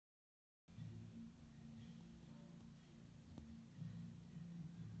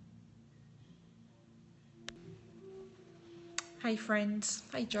Hey friends,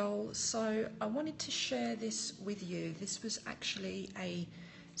 hey Joel. So I wanted to share this with you. This was actually a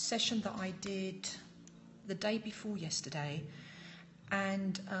session that I did the day before yesterday,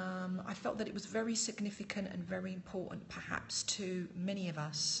 and I felt that it was very significant and very important perhaps to many of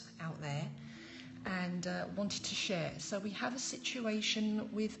us out there, and wanted to share. So we have a situation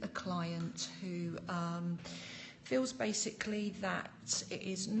with a client who feels basically that it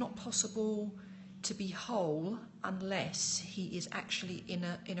is not possible to be whole unless he is actually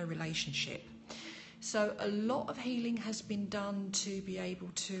in a relationship. So a lot of healing has been done to be able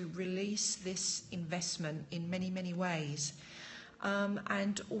to release this investment in many ways.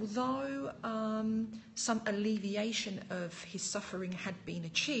 And although some alleviation of his suffering had been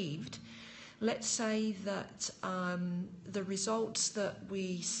achieved, let's say that the results that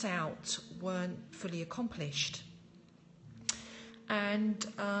we sought weren't fully accomplished. And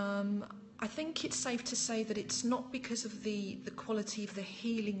I think it's safe to say that it's not because of the quality of the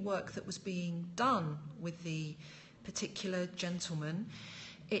healing work that was being done with the particular gentleman.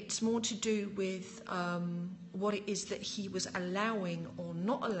 It's more to do with what it is that he was allowing or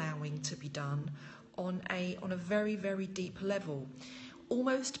not allowing to be done on a very deep level,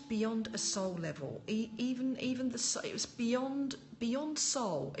 almost beyond a soul level. Even it was beyond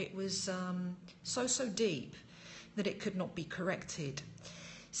soul. It was so deep that it could not be corrected.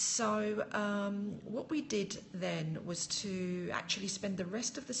 So what we did then was to actually spend the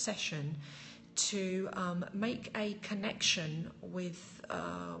rest of the session to make a connection with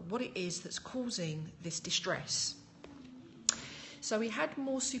what it is that's causing this distress. So we had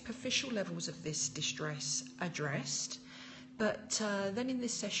more superficial levels of this distress addressed, but then in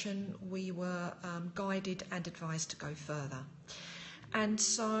this session we were guided and advised to go further. And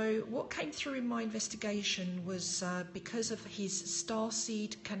so what came through in my investigation was because of his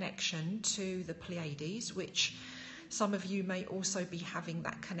starseed connection to the Pleiades, which some of you may also be having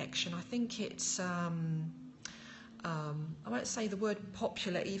that connection. I think it's, I won't say the word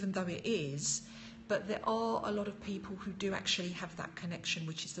popular, even though it is, but there are a lot of people who do actually have that connection,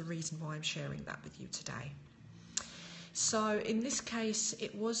 which is the reason why I'm sharing that with you today. So in this case,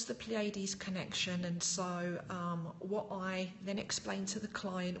 it was the Pleiades connection, and so what I then explained to the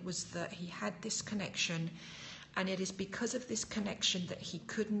client was that he had this connection, and it is because of this connection that he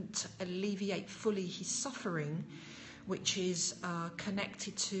couldn't alleviate fully his suffering, which is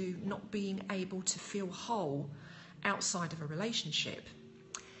connected to not being able to feel whole outside of a relationship.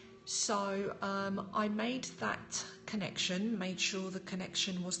 So I made that connection, made sure the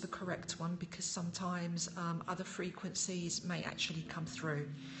connection was the correct one, because sometimes other frequencies may actually come through.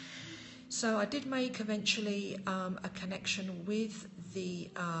 So I did make eventually a connection with the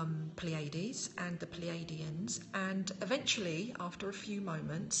Pleiades and the Pleiadians, and eventually, after a few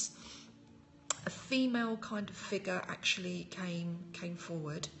moments, a female kind of figure actually came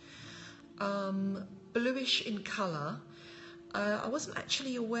forward, bluish in colour. I wasn't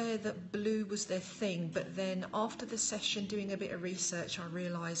actually aware that blue was their thing, but then after the session, doing a bit of research, I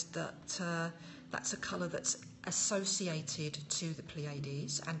realised that that's a colour that's associated to the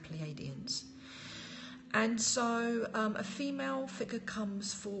Pleiades and Pleiadians. And so a female figure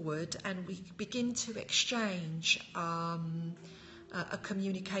comes forward and we begin to exchange a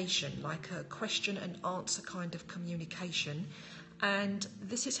communication, like a question and answer kind of communication. And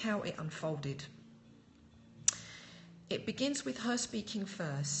this is how it unfolded. It begins with her speaking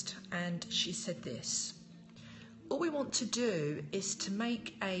first, and she said this: all we want to do is to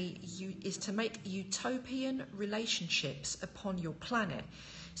make utopian relationships upon your planet.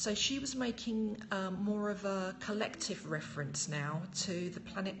 So she was making more of a collective reference now to the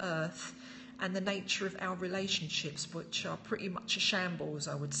planet Earth and the nature of our relationships, which are pretty much a shambles,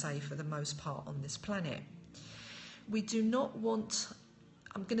 I would say, for the most part on this planet. We do not want,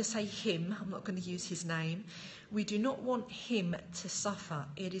 I'm going to say him, I'm not going to use his name. We do not want him to suffer.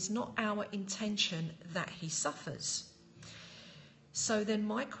 It is not our intention that he suffers. So then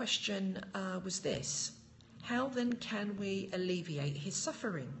my question was this: how then can we alleviate his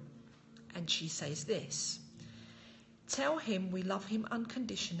suffering? And she says this: tell him we love him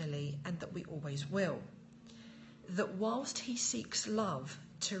unconditionally and that we always will. That whilst he seeks love,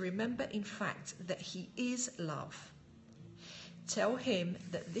 to remember in fact that he is love. Tell him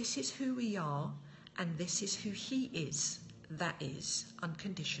that this is who we are and this is who he is. That is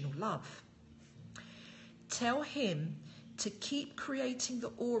unconditional love. Tell him to keep creating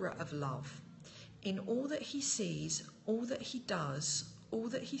the aura of love in all that he sees, all that he does, all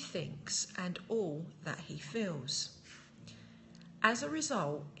that he thinks, and all that he feels. As a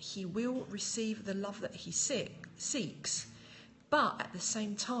result, he will receive the love that he seeks, but at the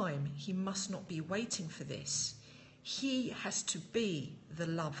same time, he must not be waiting for this. He has to be the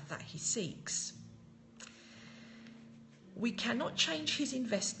love that he seeks. We cannot change his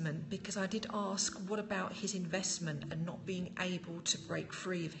investment, because I did ask, what about his investment and not being able to break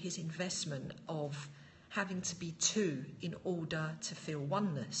free of his investment of having to be two in order to feel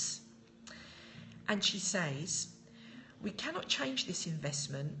oneness? And she says, we cannot change this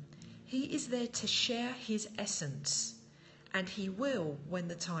investment. He is there to share his essence, and he will when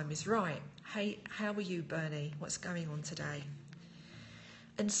the time is right. Hey, how are you, Bernie? What's going on today?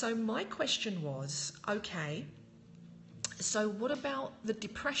 And so my question was, okay, so what about the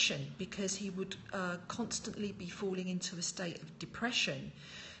depression? Because he would constantly be falling into a state of depression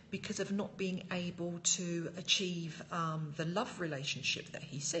because of not being able to achieve the love relationship that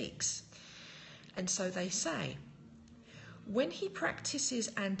he seeks. And so they say, when he practices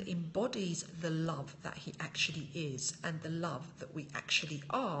and embodies the love that he actually is and the love that we actually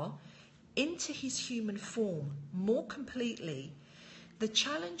are into his human form more completely, the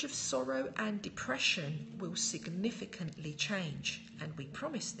challenge of sorrow and depression will significantly change, and we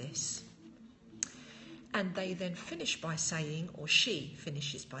promise this. And they then finish by saying, or she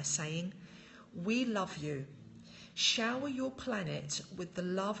finishes by saying, we love you. Shower your planet with the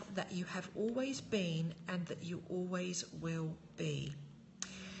love that you have always been and that you always will be.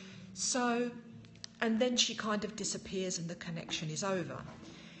 So, and then she kind of disappears and the connection is over.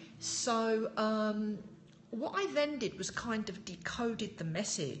 So, what I then did was kind of decoded the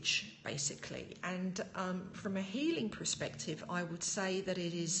message, basically. And from a healing perspective, I would say that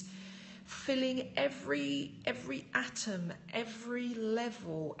it is filling every atom, every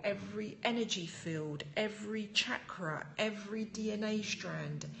level, every energy field, every chakra, every DNA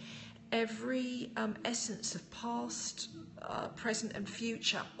strand, every essence of past, present and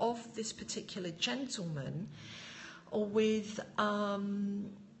future of this particular gentleman, or with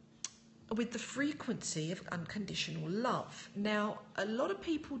the frequency of unconditional love. Now, a lot of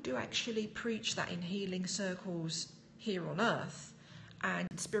people do actually preach that in healing circles here on earth and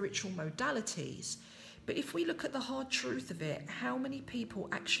spiritual modalities. But if we look at the hard truth of it, how many people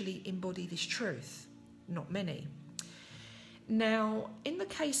actually embody this truth? Not many. Now, in the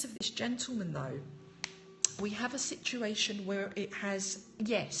case of this gentleman, though, we have a situation where it has,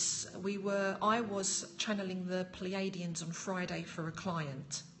 yes, I was channeling the Pleiadians on Friday for a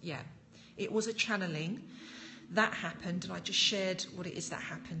client. Yeah. It was a channeling that happened, and I just shared what it is that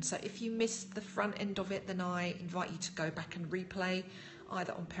happened. So if you missed the front end of it, then I invite you to go back and replay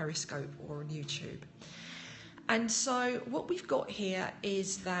either on Periscope or on YouTube. And so what we've got here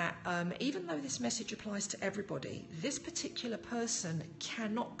is that even though this message applies to everybody, this particular person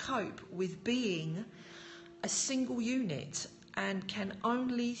cannot cope with being a single unit and can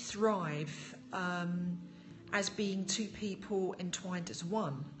only thrive as being two people entwined as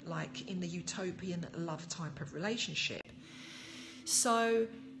one, like in the utopian love type of relationship. So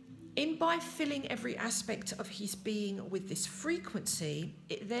by filling every aspect of his being with this frequency,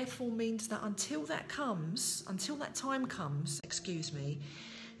 it therefore means that until that time comes,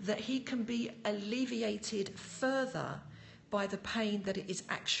 that he can be alleviated further by the pain that it is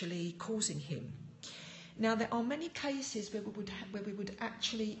actually causing him. Now, there are many cases where we would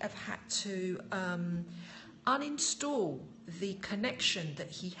actually have had to uninstall the connection that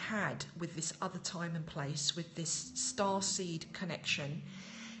he had with this other time and place, with this starseed connection,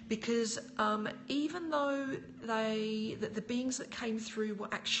 because even though the beings that came through were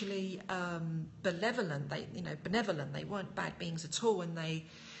actually benevolent, they weren't bad beings at all, and they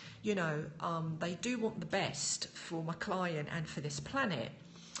do want the best for my client and for this planet.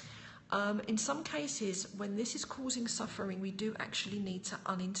 In some cases, when this is causing suffering, we do actually need to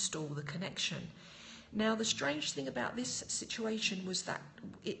uninstall the connection. Now, the strange thing about this situation was that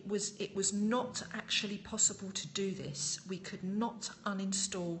it was not actually possible to do this. We could not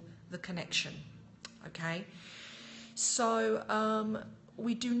uninstall the connection, okay? So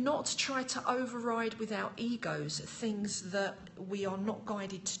we do not try to override with our egos things that we are not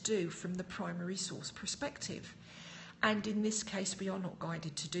guided to do from the primary source perspective. And in this case, we are not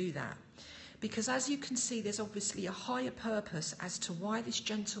guided to do that. Because as you can see, there's obviously a higher purpose as to why this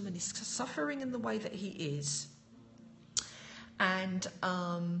gentleman is suffering in the way that he is. And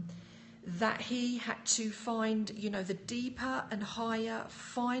that he had to find, the deeper and higher,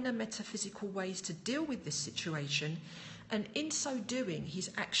 finer metaphysical ways to deal with this situation. And in so doing,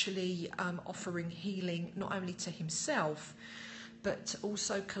 he's actually offering healing not only to himself, but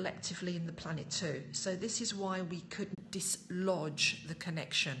also collectively in the planet too. So this is why we couldn't dislodge the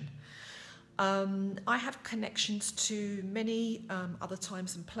connection. I have connections to many other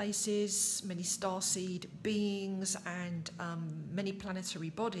times and places, many starseed beings and many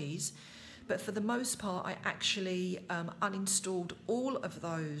planetary bodies, But for the most part, I actually uninstalled all of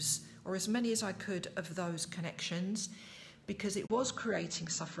those, or as many as I could of those connections, because it was creating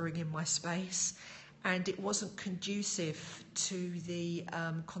suffering in my space and it wasn't conducive to the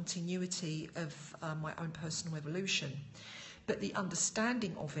continuity of my own personal evolution. But the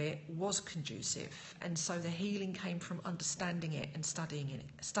understanding of it was conducive, and so the healing came from understanding it and studying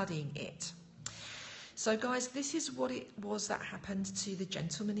it. So guys, this is what it was that happened to the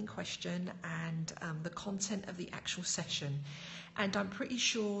gentleman in question, and the content of the actual session. And I'm pretty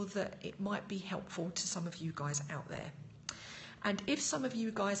sure that it might be helpful to some of you guys out there. And if some of you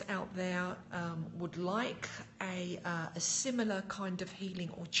guys out there would like a similar kind of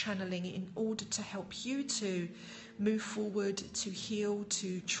healing or channeling in order to help you to move forward, to heal,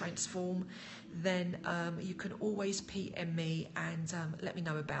 to transform, then you can always PM me and let me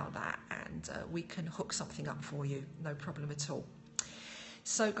know about that, and we can hook something up for you, no problem at all.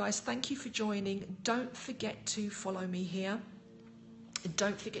 So guys, thank you for joining. Don't forget to follow me here. And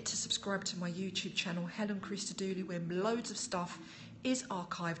don't forget to subscribe to my YouTube channel, Helen Christodoulou, where loads of stuff is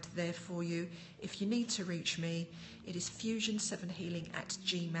archived there for you. If you need to reach me, it is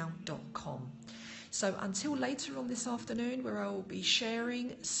fusion7healing@gmail.com. So until later on this afternoon, where I will be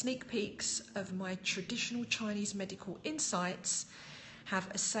sharing sneak peeks of my traditional Chinese medical insights, have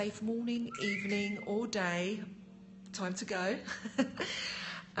a safe morning, evening, or day. Time to go.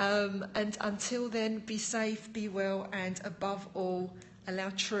 And until then, be safe, be well, and above all,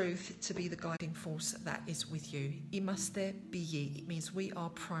 allow truth to be the guiding force that is with you. Imaste be ye. It means we are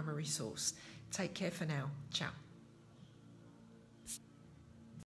primary source. Take care for now. Ciao.